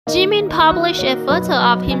Jimin published a photo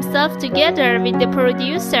of himself together with the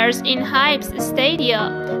producers in Haib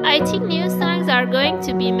Studio. I think new songs are going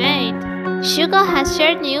to be made. Shuga has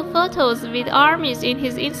shared new photos with armies in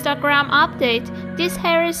his Instagram update. This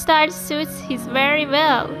hairstyle suits him very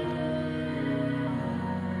well.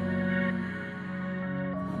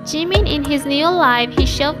 Jimin in his new live, he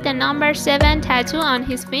showed the number 7 tattoo on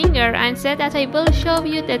his finger and said that I will show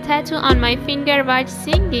you the tattoo on my finger while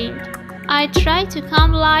singing. I try to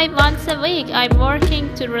come live once a week. I'm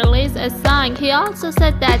working to release a song. He also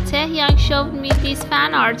said that Taehyung showed me this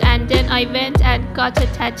fan art and then I went and got a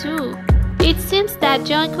tattoo. It seems that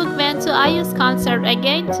Jungkook went to IU's concert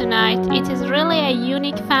again tonight. It is really a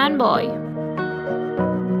unique fanboy.